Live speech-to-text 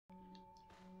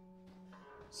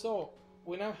So,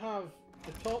 we now have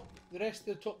the rest of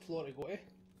the top floor to go to.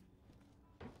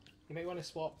 You might want to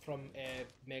swap from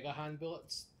mega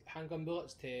handgun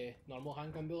bullets to normal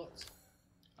handgun bullets.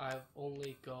 I've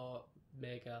only got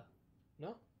mega.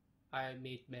 No? I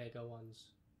made mega ones.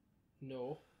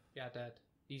 No. Yeah, I did.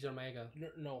 These are mega.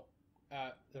 No.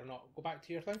 They're not. Go back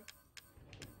to your thing.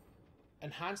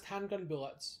 Enhanced handgun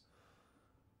bullets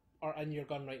are in your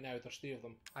gun right now. There's 3 of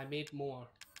them. I made more.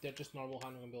 They're just normal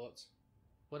handgun bullets.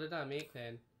 What did I make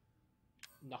then?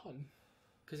 Nothing.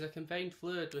 Because I combined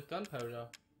fluid with gunpowder.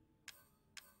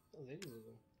 Oh, there you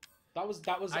go. That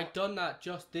was. I done that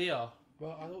just there.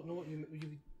 Well, I don't know what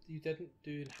you didn't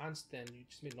do enhanced then. You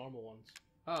just made normal ones.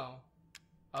 Oh.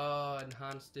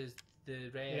 Enhanced is the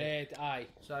red. Red, aye.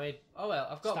 So I made. Oh well,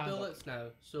 I've got Standard. bullets now.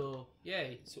 So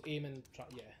yay. So aim and try.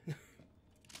 Yeah.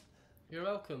 You're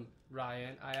welcome,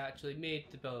 Ryan. I actually made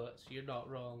the bullets. You're not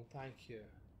wrong. Thank you.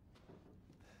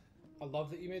 I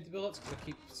love that you made the bullets because I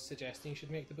keep suggesting you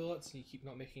should make the bullets and you keep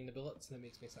not making the bullets and it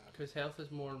makes me sad. Because health is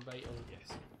more vital.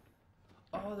 Yes.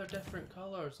 Oh, they're different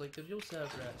colours, like the real Cerberus.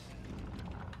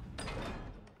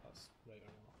 That's right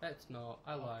or not. It's not.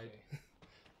 I lied. Okay.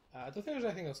 I don't think there's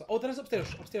anything else. Oh, there is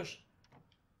upstairs. Upstairs.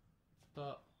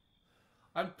 But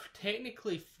I'm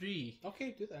technically free.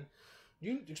 Okay, do it then.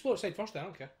 You explore outside first then, I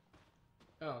don't care.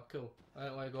 Oh, cool. I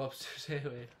don't want to go upstairs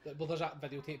anyway. Well, there's that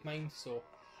videotape mind, so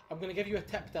I'm going to give you a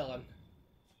tip, Dylan.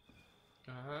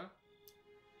 Uh-huh.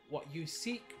 What you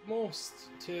seek most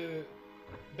to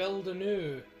build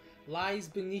anew lies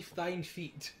beneath thine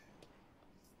feet.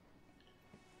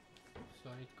 So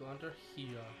I need to go under here.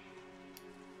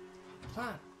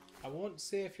 Plan! I won't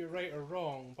say if you're right or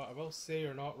wrong, but I will say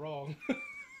you're not wrong.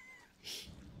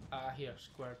 Here,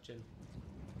 squirting.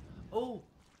 Oh!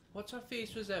 What's her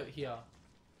face was out here?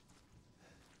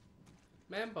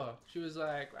 Remember? She was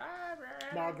like...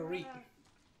 Marguerite.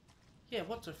 Yeah,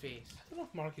 what's her face? I don't know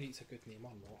if Marguerite's a good name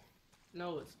or not.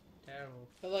 No, it's terrible.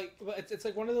 But it's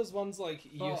like one of those ones like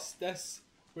Eustace,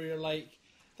 where you're like,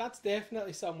 that's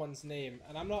definitely someone's name,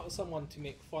 and I'm not someone to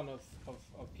make fun of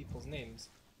people's names,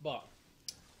 but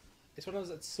it's one of those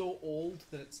that's so old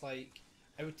that it's like,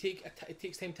 it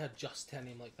takes time to adjust to a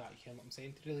name like that, you know what I'm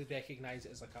saying, to really recognise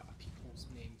it as like a people's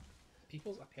name.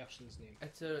 A person's name.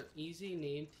 It's an easy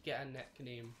name to get a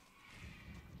nickname.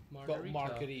 Margarita. But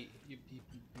Marguerite,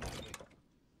 Marguerite.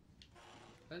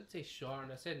 I didn't say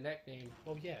short, I said nickname.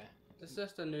 Well, yeah. It's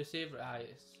just a new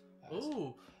favourite.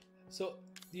 Ooh! So,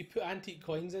 you put antique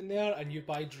coins in there and you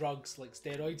buy drugs like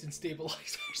steroids and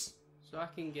stabilizers. So I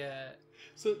can get...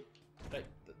 So, right,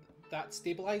 that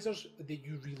stabilizers, that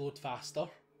you reload faster.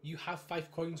 You have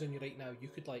 5 coins on you right now. You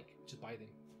could, like, just buy them.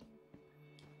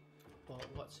 But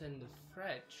what's in the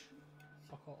fridge?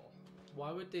 Fuck all.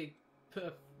 Why would they put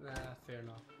a... Nah, fair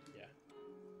enough.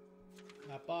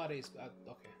 Yeah. Barry's...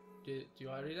 okay. Do you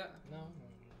want to read it? No.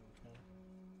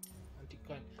 Antique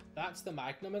coin. That's the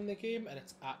Magnum in the game, and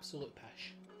it's absolute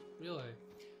pish. Really?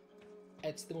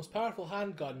 It's the most powerful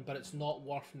handgun, but it's not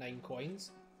worth 9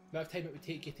 coins. The amount of time it would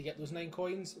take you to get those 9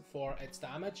 coins for its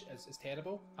damage is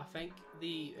terrible. I think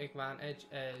the advantage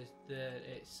is that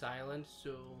it's silent,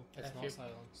 so... It's not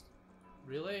silenced.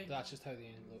 Really? That's just how the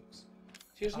end looks.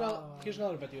 Here's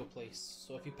another video place.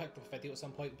 So if you picked up a video at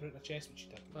some point and put it in a chest, which you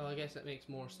did. Well, I guess it makes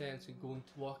more sense than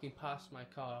walking past my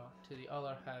car to the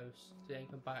other house to then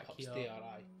come back Upstairs, here.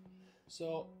 aye.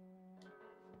 So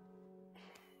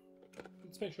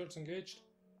let's make sure it's engaged.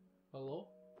 Hello?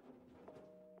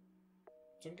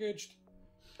 It's engaged.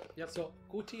 Yep. So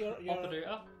go to your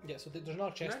Operator. yeah. So there's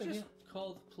another chest Can I in just here.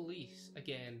 call the police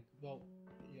again? Well,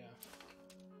 yeah.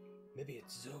 Maybe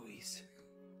it's Zoe's.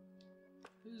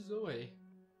 Who's Zoe?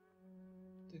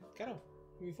 Carol,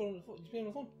 you phone on the phone. You on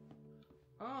the phone.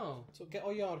 Oh. So get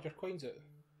all your coins out.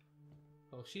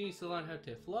 Well, she needs to learn how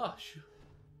to flush.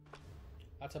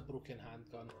 That's a broken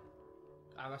handgun.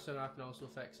 I'm assuming I can also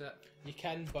fix it. You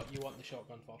can, but you want the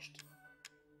shotgun first.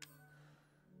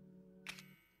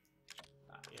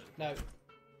 Now,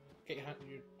 get your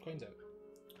coins out.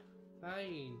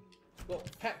 Fine. Well,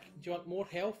 pick. Do you want more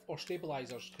health or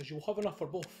stabilizers? Because you'll have enough for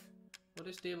both. What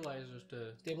do stabilizers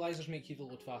do? Stabilizers make you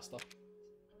reload faster.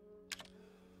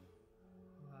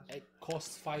 It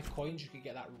costs 5 coins. You could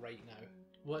get that right now.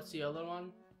 What's the other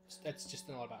one? It's just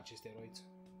another batch of steroids.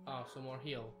 Oh, so more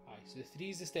heal. Aye. So the 3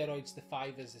 is the steroids. The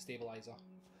 5 is the stabilizer.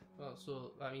 Well,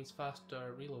 so that means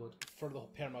faster reload. For the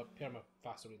perma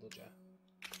faster reload, yeah.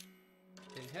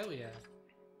 Then hell yeah.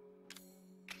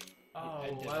 Oh,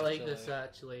 Ended I like actually. this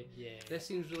actually. Yeah. This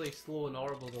seems really slow and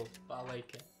horrible though, but I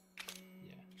like it.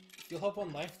 Yeah. You'll have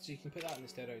one left, so you can put that in the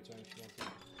steroids one if you want to.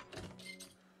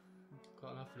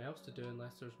 Got nothing else to do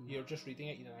unless there's more. You're just reading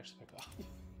it. You didn't actually pick it up.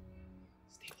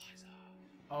 Stabilizer.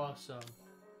 Awesome.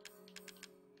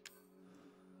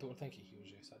 Don't think he heals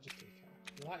you, so I just take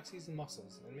it. Relaxes the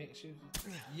muscles and makes you.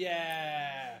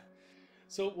 Yeah!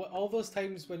 So, all those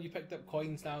times when you picked up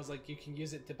coins, now I was like, you can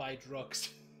use it to buy drugs.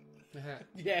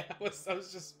 Yeah, I was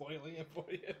just spoiling it for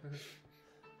you.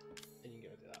 And you can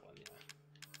get rid of that one, yeah.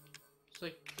 It's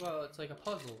like, well, it's like a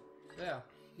puzzle. Yeah.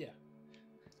 Yeah.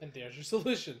 And there's your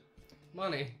solution.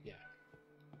 Money. Yeah.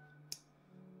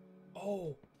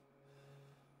 Oh!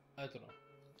 I don't know.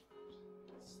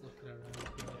 Just looking around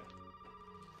here.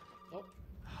 Oh.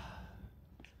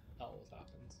 That always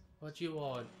happens. What do you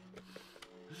want?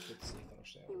 Good to see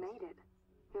ourselves. You made it.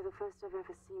 You're the first I've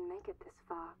ever seen make it this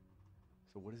far.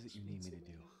 So what is it you need me to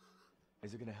do?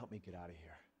 Is it gonna help me get out of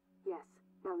here? Yes.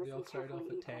 Now We listen all started off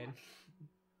carefully, at 10. Ethan.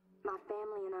 My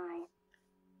family and I,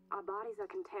 our bodies are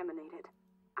contaminated.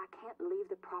 I can't leave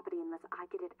the property unless I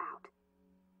get it out.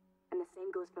 And the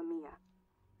same goes for Mia.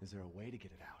 Is there a way to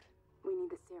get it out? We need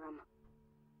the serum.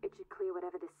 It should clear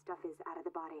whatever this stuff is out of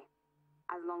the body.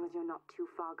 As long as you're not too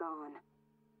far gone.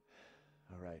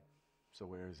 Alright, so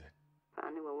where is it? If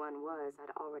I knew where one was,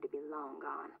 I'd already be long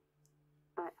gone.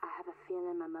 But I have a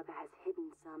feeling my mother has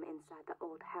hidden some inside the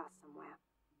old house somewhere.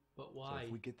 But So why?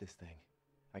 if we get this thing,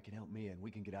 I can help Mia and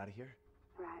we can get out of here?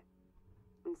 Right.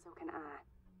 And so can I.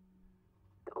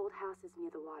 The old house is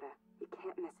near the water. You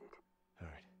can't miss it.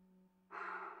 Alright.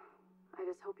 I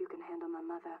just hope you can handle my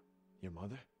mother. Your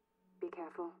mother? Be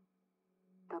careful.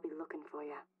 They'll be looking for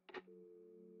you.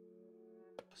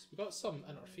 We got some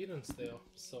interference there,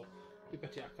 so we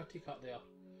better a cutty cut there.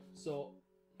 So,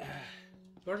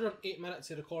 we're on 8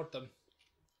 minutes of recording.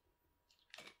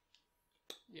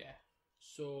 Yeah.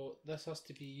 So, this has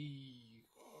to be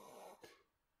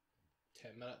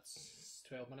 10 minutes,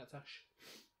 12 minutes-ish.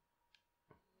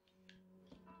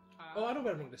 Oh, I know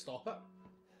where I'm going to stop it.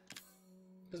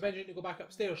 Because then you need to go back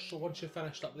upstairs, so once you've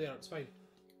finished up there, it's fine.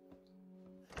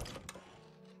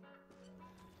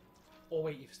 Oh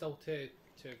wait, you've still to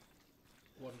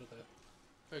go under the...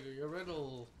 Figure your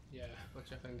riddle, Yeah, which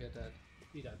I think I did.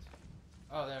 you did.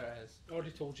 Oh, there it is. I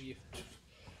already told you.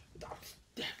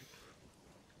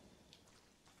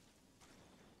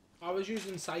 I was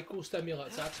using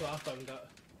psychostimulants, that's what I found out.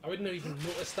 I wouldn't have even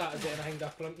noticed that as anything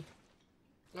different.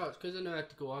 No, it's because I know I had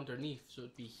to go underneath, so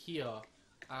it'd be here.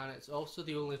 And it's also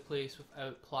the only place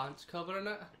without plants covering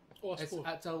it. Oh, I It's suppose.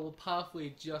 a little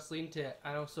pathway just leaned to it,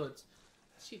 and also it's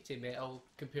sheets of metal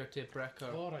compared to brick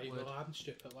or Alright, wood. well, I'm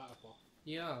stupid, whatever.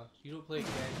 Yeah, you don't play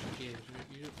adventure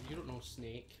games. You don't know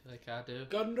Snake like I do.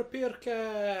 Gun repair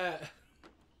kit!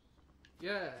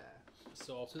 Yeah.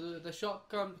 So, So the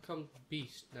shotgun becomes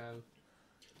beast now.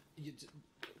 you,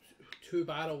 2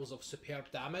 barrels of superb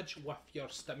damage with your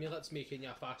stimulants making you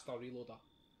a faster reloader.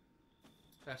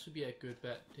 This would be a good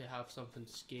bit to have something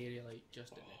scary like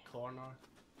just in the corner.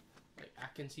 Like I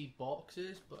can see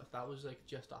boxes, but if that was like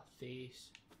just a face,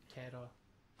 terror.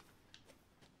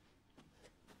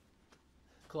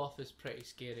 Cloth is pretty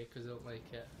scary because I don't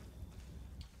like it.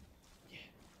 Yeah.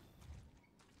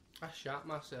 I shot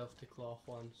myself to cloth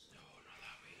once. No, not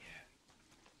that way yet.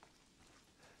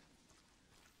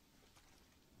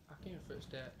 I can hear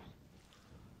footsteps.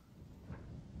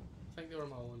 I think they were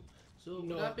my own. So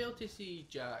No. would I be able to see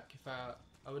Jack if I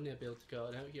wouldn't be able to get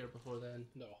out here before then?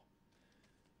 No.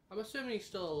 I'm assuming he's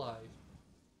still alive.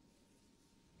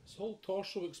 His whole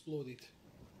torso exploded.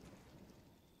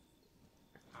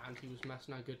 And he was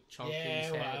missing a good chunk of Yeah,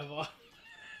 his head. whatever.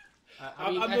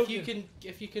 I mean, I'm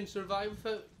if you can survive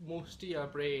without most of your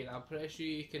brain, I'm pretty sure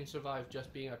you can survive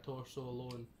just being a torso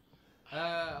alone.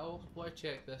 I'll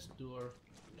check this door.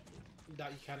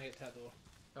 That you can't get to that door.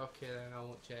 Okay, then I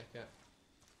won't check it.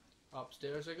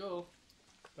 Upstairs I go.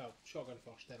 Well, shotgun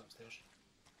first, then upstairs.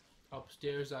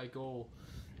 Upstairs I go.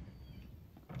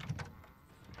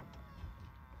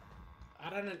 I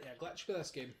ran into a glitch with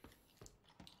this game.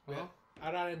 Huh?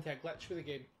 I ran into a glitch with the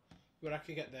game where I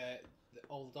could get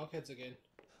all the dog heads again.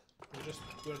 They're just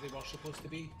where they were supposed to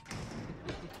be.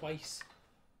 Twice.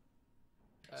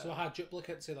 So I had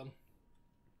duplicates of them.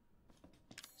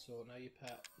 So now you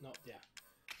put... Not... Yeah.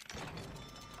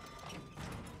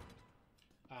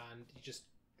 And you just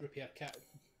repair kit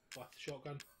with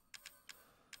shotgun.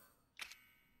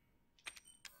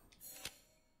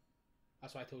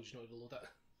 That's why I told you not to reload it.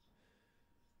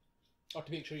 Or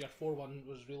to make sure your 4-1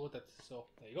 was reloaded, so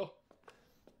there you go.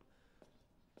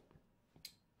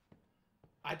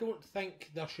 I don't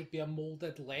think there should be a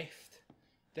moulded left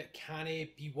that can't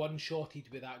be one-shotted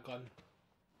with that gun.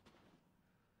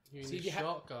 You See, need you a ha-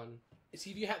 shotgun.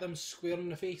 See if you hit them square in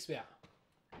the face with it,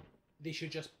 they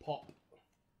should just pop.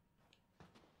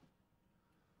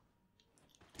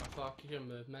 I fuck your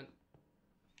movement.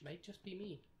 Might just be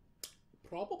me.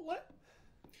 Probably.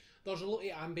 There's a lot of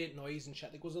ambient noise and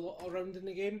shit that goes a lot around in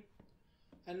the game,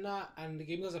 and the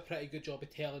game does a pretty good job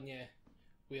of telling you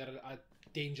where a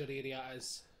danger area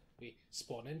is. We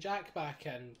spawning Jack back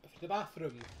in the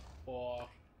bathroom, or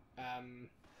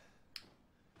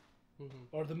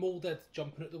or the molded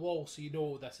jumping at the wall, so you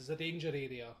know this is a danger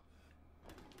area.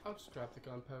 I'll just grab the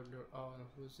gunpowder. Oh,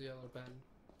 who's the other bin?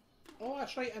 Oh,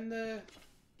 that's right, in the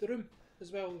room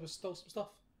as well. There was still some stuff.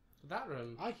 That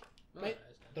room? Aye, No, mate, it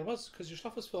isn't. there was, because your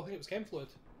stuff was full. I think it was chem fluid.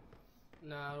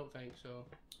 Nah, I don't think so.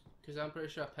 Because I'm pretty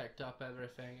sure I picked up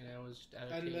everything and I was just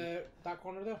In allocated. that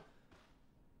corner there.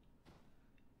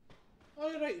 Oh,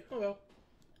 you're right. Oh well.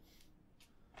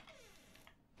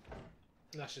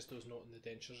 And that's just those noting the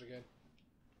dentures again.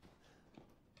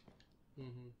 Oh,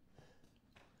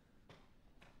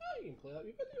 you can play that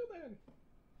wee video then.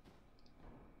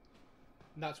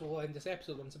 And that's where we'll end this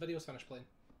episode once the video's finished playing.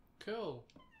 Cool.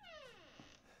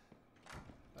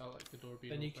 I like the door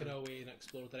being Then you open. can away and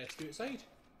explore the rest outside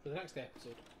for the next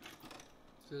episode.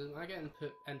 So am I getting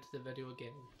put into the video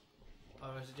again?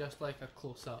 Or is it just like a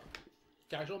close up?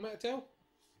 Guys, what am I to tell?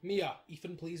 Mia,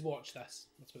 Ethan, please watch this.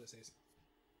 That's what it says.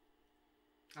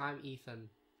 I'm Ethan.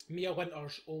 Mia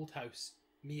Winter's old house.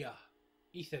 Mia,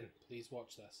 Ethan, please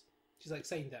watch this. She's like,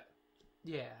 signed it.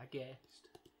 Yeah, I guessed.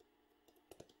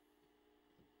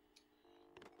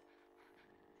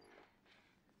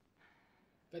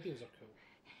 Videos are cool.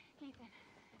 Ethan,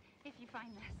 if you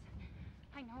find this,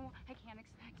 I know I can't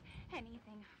expect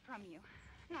anything from you.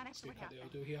 Not after See what what they all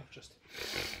happened. do here. Just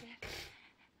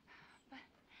But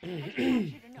I just want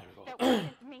you to know that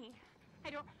wasn't me. I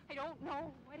don't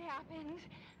know what happened.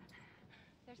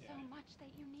 There's so much that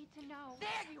you need to know.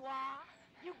 There you are!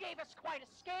 You gave us quite a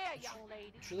scare, young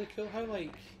lady. it's really cool how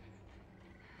like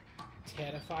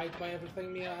terrified by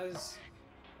everything Mia is.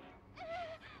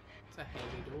 It's a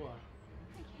heavy door.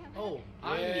 I can't. Oh,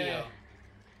 I'm Yeah. Mia.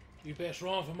 You best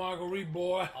run for Marguerite,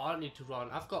 boy. I don't need to run.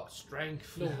 I've got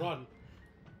strength. No, run.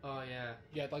 Oh yeah.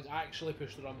 Yeah, like actually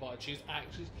push the run button.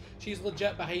 She's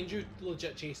legit behind you,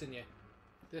 legit chasing you.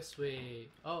 This way.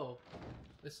 Oh,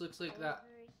 this looks like that.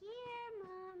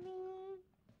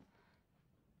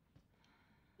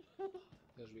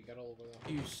 There's a wee girl over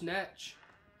there. You snitch.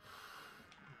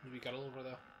 There's a wee girl over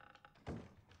there.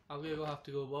 I'm gonna have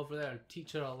to go over there and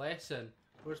teach her a lesson.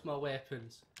 Where's my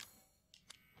weapons?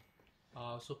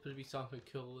 Oh, I was hoping to be something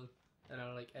cool in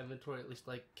our like inventory, at least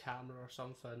like camera or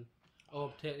something. Oh,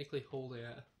 I'm technically holding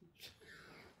it.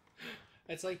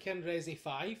 It's like in Resi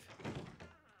 5.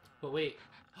 But wait,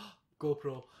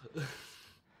 GoPro.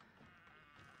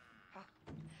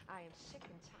 I am sick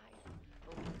and tired.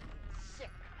 Oh, sick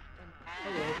and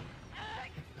Hello.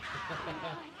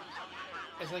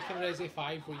 It's like in Resi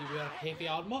 5 where you wear heavy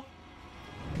armour.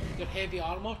 Your heavy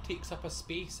armour takes up a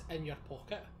space in your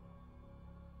pocket.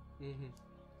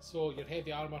 So your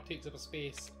heavy armour takes up a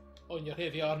space on your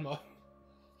heavy armour.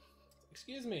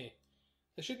 Excuse me.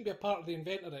 This shouldn't be a part of the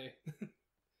inventory.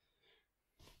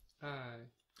 Aye.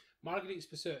 Marguerite's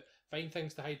pursuit. Find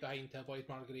things to hide behind to avoid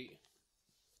Marguerite.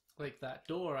 Like that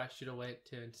door I should have went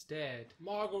to instead.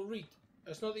 Marguerite.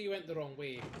 It's not that you went the wrong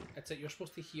way. It's that you're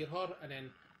supposed to hear her and then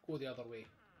go the other way.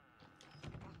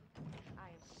 I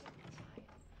am sick and tired.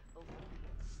 Oh,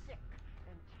 sick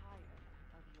and tired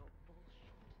of your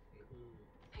bullshit.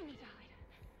 I need to hide.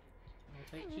 I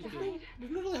think I she's need to good. hide.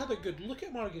 We've not really had a good look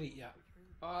at Marguerite yet.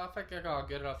 Oh, I think I got a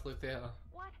good enough look there.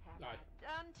 What have Aye. I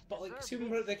done to But, like, deserve see when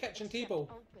we're at the this kitchen except table?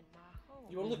 open my home?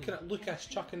 You were looking at Lucas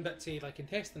chucking bits of like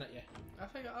intestine at you. I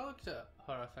think I looked at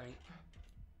her, I think.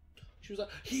 She was like,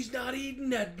 "He's not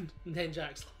eating it," and then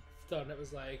Jack's laughed, and it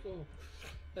was like, "Oh,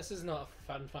 this is not a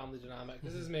fun family dynamic.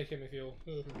 This is making me feel."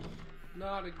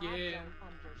 Not I again. don't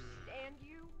understand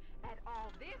you at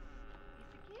all. This is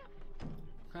a gift.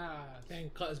 Ah,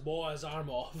 Then cut his boy's arm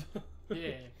off.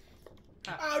 yeah.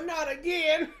 Oh, not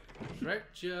again!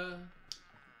 Tricked ya.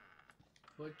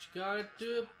 What you gotta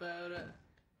do about it?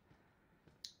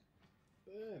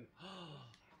 Boom.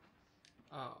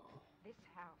 Oh. This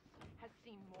house has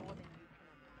seen more than you can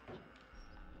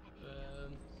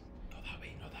imagine. Not that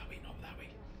way, not that way, not that way.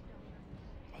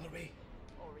 Other way.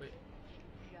 Or is Wait. it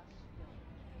you just don't?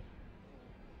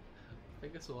 I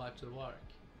think this will actually work.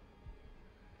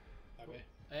 That way.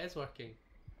 It is working.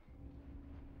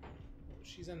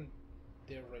 She's in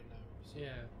there right now. So.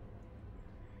 Yeah.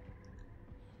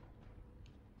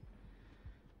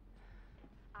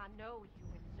 I know you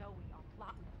and Zoe are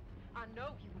plotting. I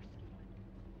know you were scheming.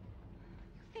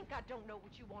 You think I don't know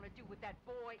what you want to do with that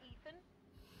boy, Ethan?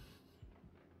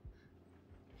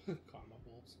 Karma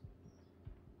balls.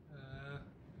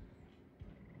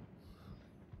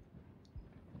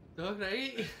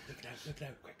 Alright. Look now,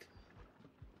 quick.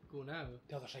 Go now.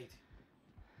 The other side.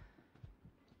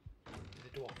 To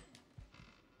the door.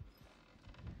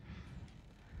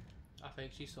 I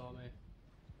think she saw me.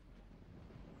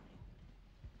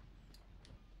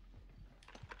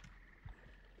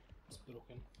 It's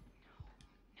broken.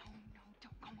 No,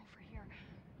 don't come over here.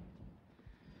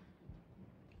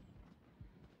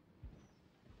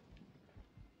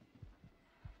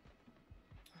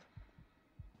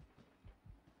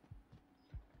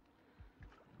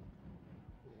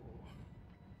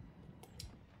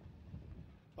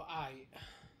 But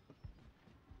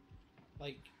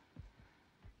like,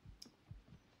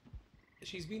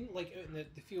 she's been like out in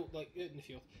the field, like out in the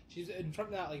field. She's in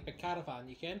front of that like big caravan,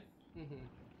 you can.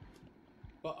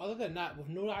 But other than that, we've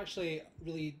not actually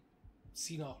really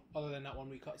seen her other than that one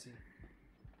wee cutscene.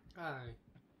 Aye.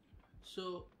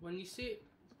 So when you say,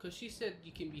 because she said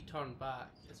you can be turned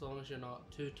back as long as you're not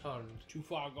too turned. Too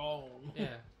far gone.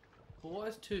 Yeah. But what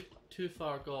is too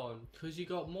far gone? Because you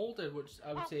got molded, which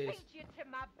I would say is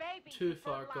too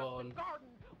far gone.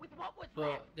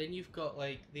 But then you've got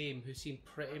like them who seem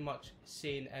pretty much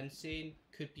sane, insane.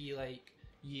 Could be like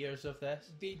years of this.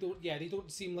 They don't. Yeah, they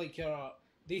don't seem like you're.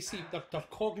 They seem they're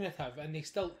cognitive and they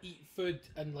still eat food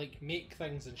and like make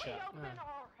things and shit. We open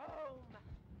our home.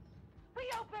 We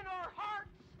open our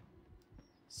hearts.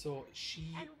 So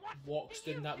she And what walks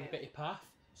do down you that wee do? bitty path,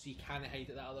 so you can't hide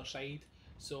at that other side.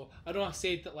 So I know I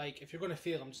said that like if you're going to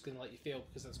fail, I'm just going to let you fail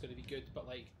because that's going to be good. But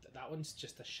like that one's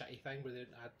just a shitty thing where they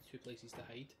don't add 2 places to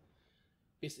hide.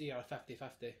 Basically, you're a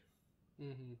 50-50.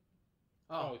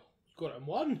 Oh, you got it in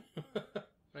one.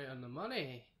 Right on the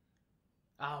money.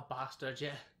 Ah, bastard,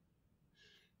 yeah.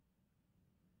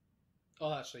 Oh,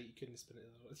 that's right. You couldn't spin it the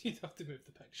other way. You'd have to move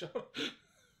the picture.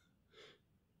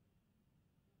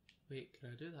 Wait, can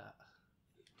I do that?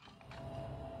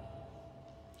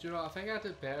 Do you know what? I think I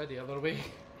did better the other way.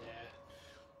 Yeah.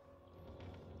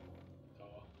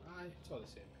 Oh, aye, it's all the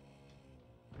same.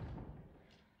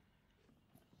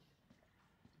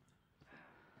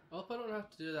 I hope I don't have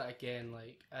to do that again,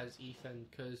 like, as Ethan,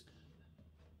 because,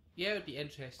 yeah, it would be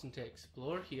interesting to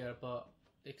explore here, but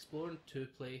exploring 2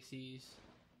 places,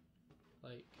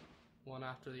 like, one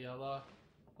after the other,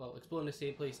 well, exploring the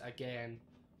same place again,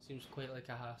 seems quite like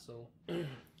a hassle.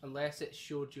 Unless it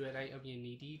showed you an item you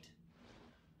needed,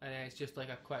 and then it's just like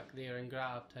a quick there and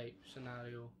grab type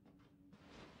scenario.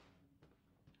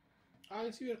 I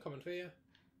see where you're coming from, yeah.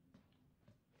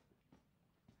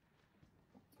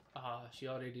 Ah, she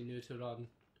already knew to run.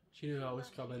 She knew I was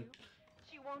coming.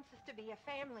 She wants us to be a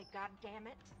family,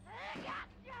 goddammit.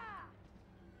 Gotcha!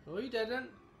 No, you didn't.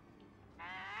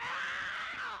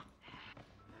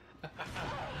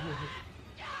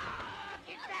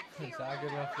 Is that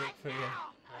good enough for you?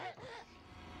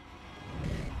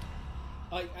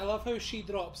 Like, I love how she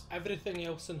drops everything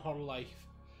else in her life,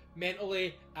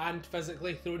 mentally and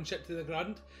physically, throwing shit to the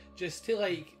ground, just to,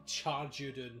 like, charge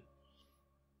you down.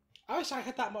 I wish I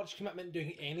had that much commitment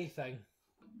doing anything.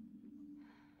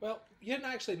 Well, you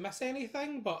didn't actually miss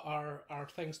anything, but our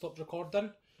thing stopped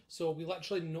recording, so we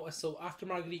literally noticed. So after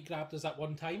Marguerite grabbed us that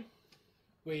one time,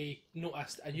 we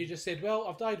noticed, and you just said, well,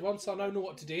 I've died once, I now know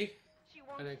what to do. She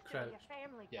wants And then us to be crouch. a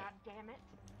family, Yeah. goddammit.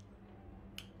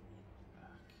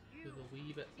 With a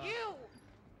wee bit fast. You!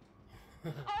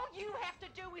 All you have to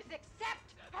do is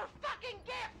accept her fucking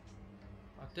gift!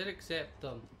 I did accept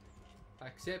them. I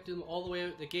accepted them all the way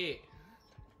out the gate.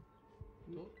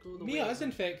 Don't go the Mia way. is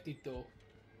infected, though.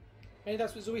 And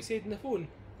that's what Zoe said in the phone.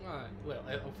 Aye, well,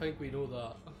 I think we know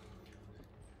that.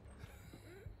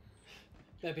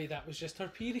 Maybe that was just her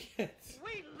period.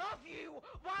 We love you!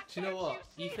 Why Do you know can't what?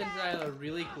 you see Ethan's that? either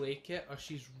really glaikit or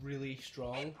she's really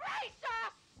strong. Embrace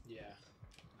us! Yeah.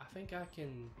 I think I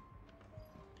can.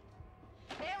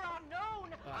 They're unknown!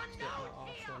 Get that Unknowns off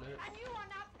here! on it. And you are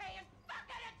not paying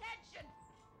fucking attention!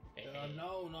 There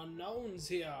are unknowns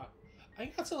here. I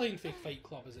think that's a line for Fight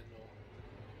Club, is it no?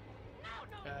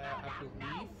 No, I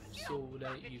believe so. Now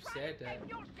that you've said it.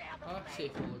 Ah,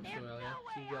 safe looks familiar.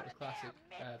 So you got the classic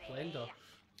blender.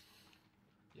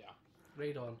 Yeah.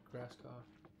 Right on, grass car.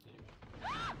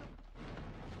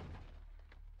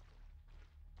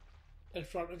 In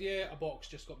front of you, a box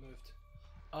just got moved.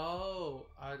 Oh,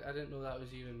 I didn't know that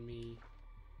was even me.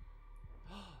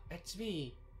 It's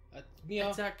me. It's Mia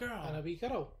It's that girl. and a wee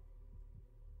girl.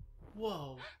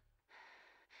 Whoa.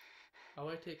 I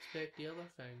went to expect the other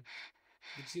thing.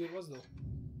 Did you see what it was though?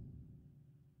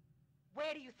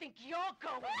 Where do you think you're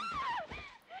going?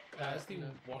 That's the no.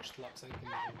 worst lip sync in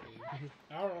the whole game. Ethan,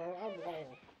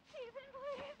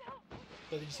 please help me.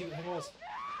 But did you see what the thing was?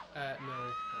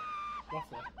 No.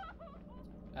 Roughly.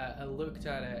 I looked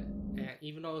at it, and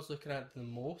even though I was looking at it the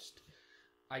most,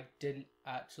 I didn't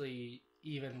actually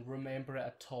even remember it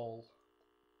at all.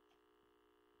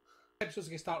 Episode's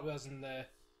going to start with us in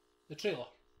the trailer.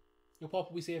 You'll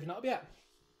probably be saving that a bit.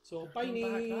 So, bye. Going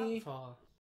back that far.